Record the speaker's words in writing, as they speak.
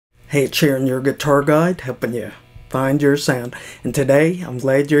Hey, it's Sharon, your guitar guide, helping you find your sound. And today, I'm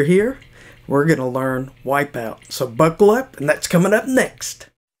glad you're here. We're going to learn Wipeout. So buckle up, and that's coming up next.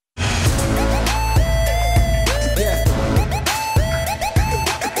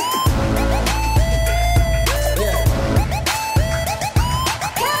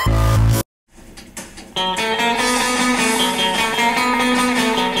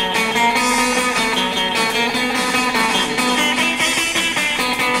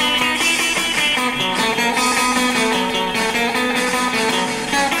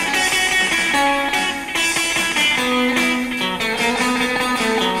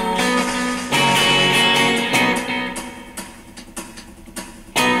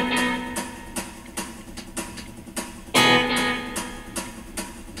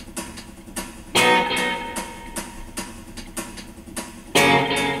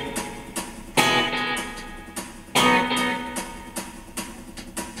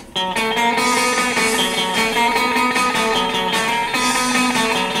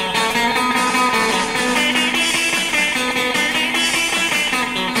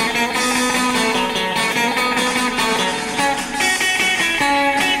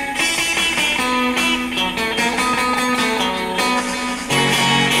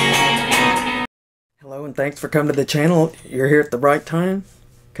 And thanks for coming to the channel. You're here at the right time,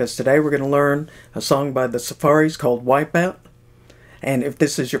 because today we're going to learn a song by the Surfaris called Wipeout. And if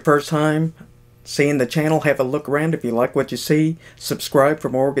this is your first time seeing the channel, have a look around. If you like what you see, subscribe for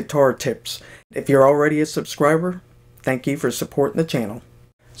more guitar tips. If you're already a subscriber, thank you for supporting the channel.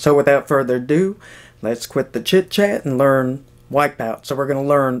 So without further ado, let's quit the chit chat and learn Wipeout. So we're going to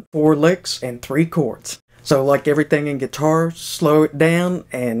learn 4 licks and 3 chords. So like everything in guitar, slow it down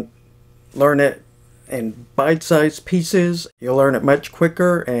and learn it in bite-sized pieces. You'll learn it much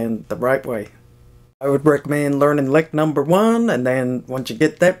quicker and the right way. I would recommend learning lick number 1, and then once you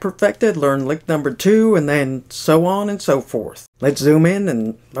get that perfected, learn lick number 2, and then so on and so forth. Let's zoom in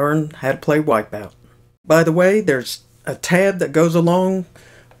and learn how to play Wipeout. By the way, there's a tab that goes along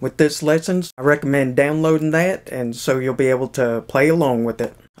with this lesson. I recommend downloading that, and so you'll be able to play along with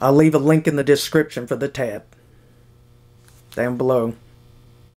it. I'll leave a link in the description for the tab down below.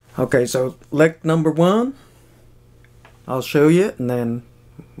 Okay, so lick number 1, I'll show you, and then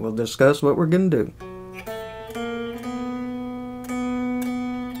we'll discuss what we're going to do.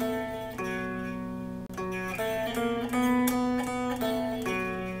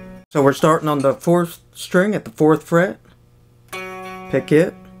 So we're starting on the 4th string at the 4th fret. Pick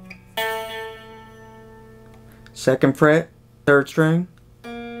it. 2nd fret, 3rd string.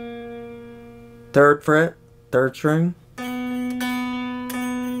 3rd fret, 3rd string.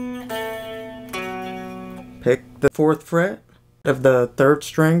 Pick the 4th fret of the 3rd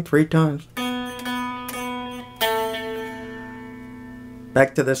string 3 times.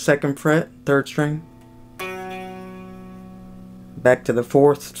 Back to the 2nd fret, 3rd string. Back to the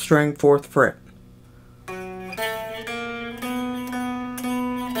 4th string, 4th fret.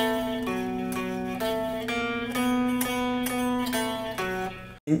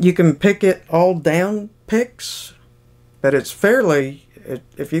 You can pick it all down picks, but it's fairly,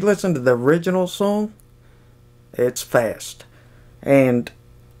 if you listen to the original song, it's fast. And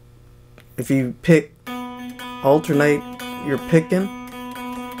if you alternate your picking,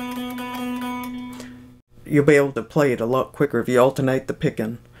 you'll be able to play it a lot quicker if you alternate the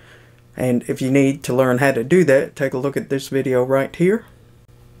picking. And if you need to learn how to do that, take a look at this video right here,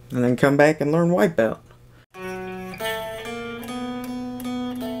 and then come back and learn Wipeout.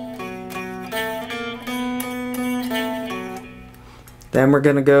 Then we're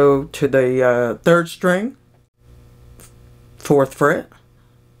going to go to the 3rd string, 4th fret.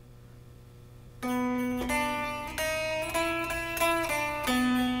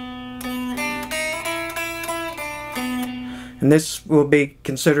 And this will be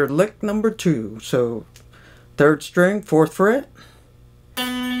considered lick number 2. So 3rd string, 4th fret.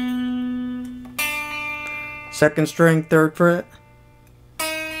 2nd string, 3rd fret.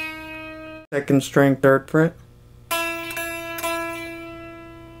 2nd string, 3rd fret.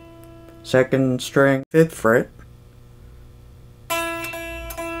 2nd string, 5th fret.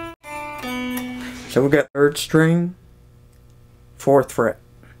 So we got 3rd string, 4th fret.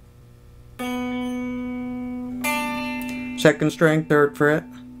 2nd string, 3rd fret.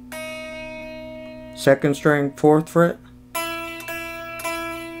 2nd string, 4th fret.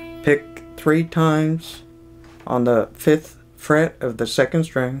 Pick 3 times on the 5th fret of the 2nd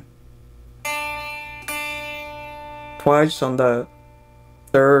string. Twice on the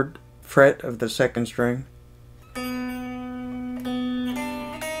 3rd fret of the 2nd string.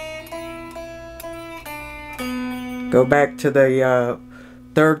 Go back to the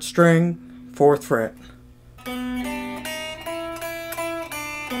 3rd string, 4th fret.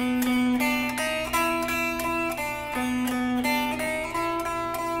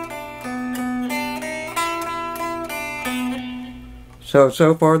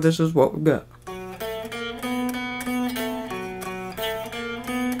 So far this is what we've got.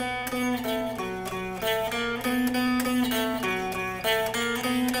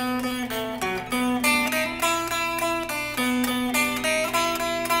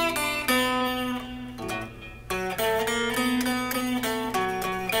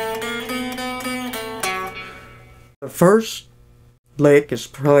 The first lick is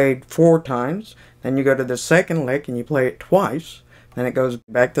played 4 times, then you go to the second lick and you play it twice, then it goes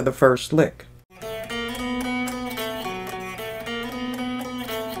back to the first lick.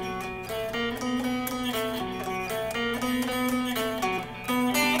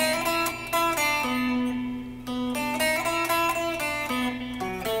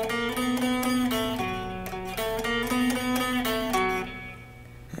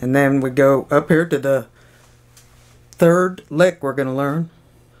 And then we go up here to the 3rd lick we're going to learn,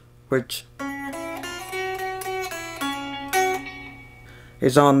 which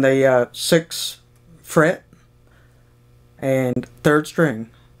is on the 6th fret and 3rd string.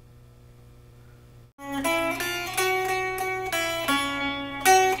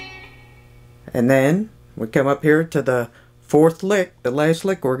 And then we come up here to the 4th lick, the last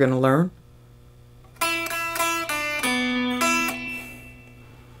lick we're going to learn.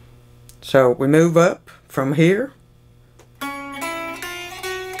 So we move up from here,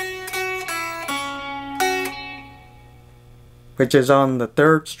 which is on the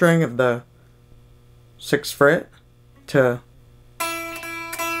 3rd string of the 6th fret, to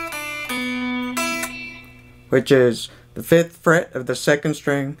which is the 5th fret of the 2nd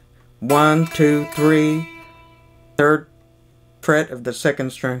string, 1, 2, 3, 3rd fret of the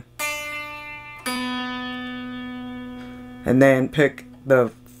 2nd string, and then pick the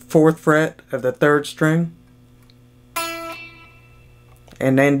 4th fret of the 3rd string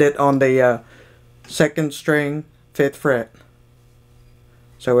and end it on the 2nd string, 5th fret.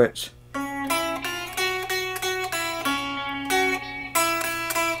 So it's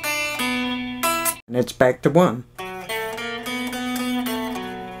and it's back to 1.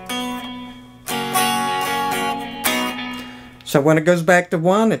 So when it goes back to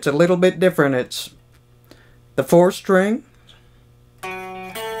 1, it's a little bit different. It's the 4th string,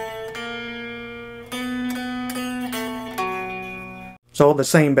 it's all the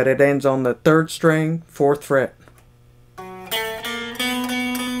same, but it ends on the 3rd string, 4th fret.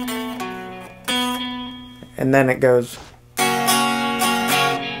 And then it goes.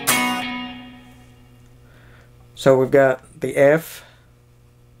 So we've got the F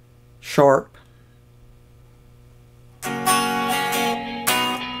sharp, and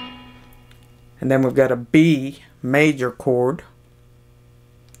then we've got a B major chord.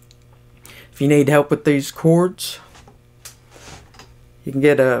 If you need help with these chords, you can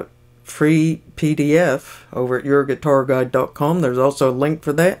get a free PDF over at YourGuitarGuide.com. There's also a link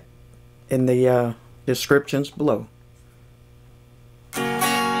for that in the descriptions below.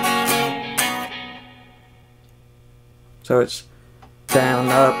 So it's down,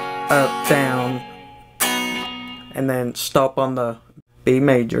 up, down, and then stop on the B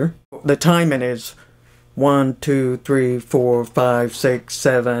major. The timing is 1, 2, 3, 4, 5, 6,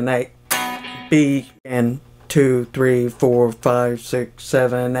 7, 8. B and 2, 3, 4, 5, 6,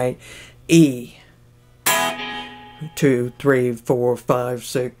 7, 8. E. 2, 3, 4, 5,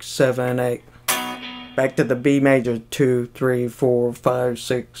 6, 7, 8. Back to the B major. 2, 3, 4, 5,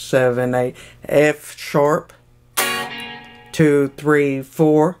 6, 7, 8. F sharp. 2, 3,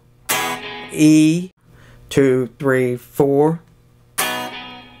 4. E. 2, 3, 4.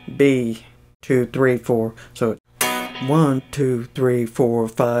 B. 2, 3, 4. So it's 1, 2, 3, 4,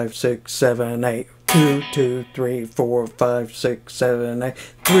 5, 6, 7, 8. 2, 2, 3, 4, 5, 6, 7, 8.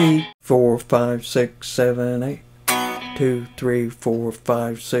 3, 4, 5, 6, 7, 8. 2, 3, 4,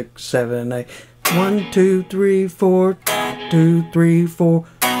 5, 6, 7, 8. 1, 2, 3, 4. 2, 3, 4.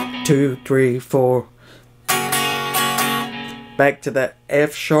 2, 3, 4. Back to that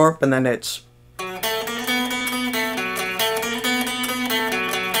F sharp, and then it's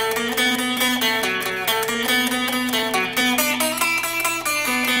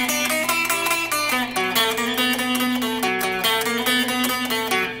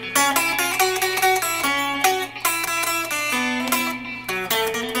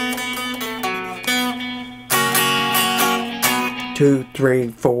 2, 3,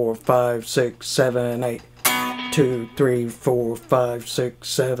 4, 5, 6, 7, 8. 2, 3, 4, 5, 6,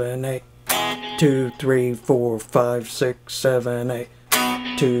 7, 8. 2, 3, 4, 5, 6, 7, 8.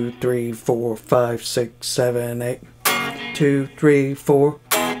 2, 3, 4, 5, 6, 7, 8. 2, 3, 4.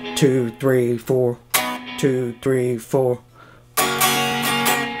 2, 3, 4. 2, 3, 4.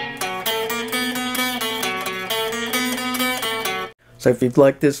 So if you've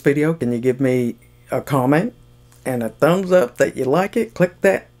liked this video, can you give me a comment and a thumbs up that you like it? Click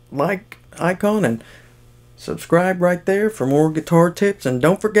that like icon and subscribe right there for more guitar tips. And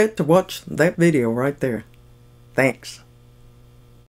don't forget to watch that video right there. Thanks.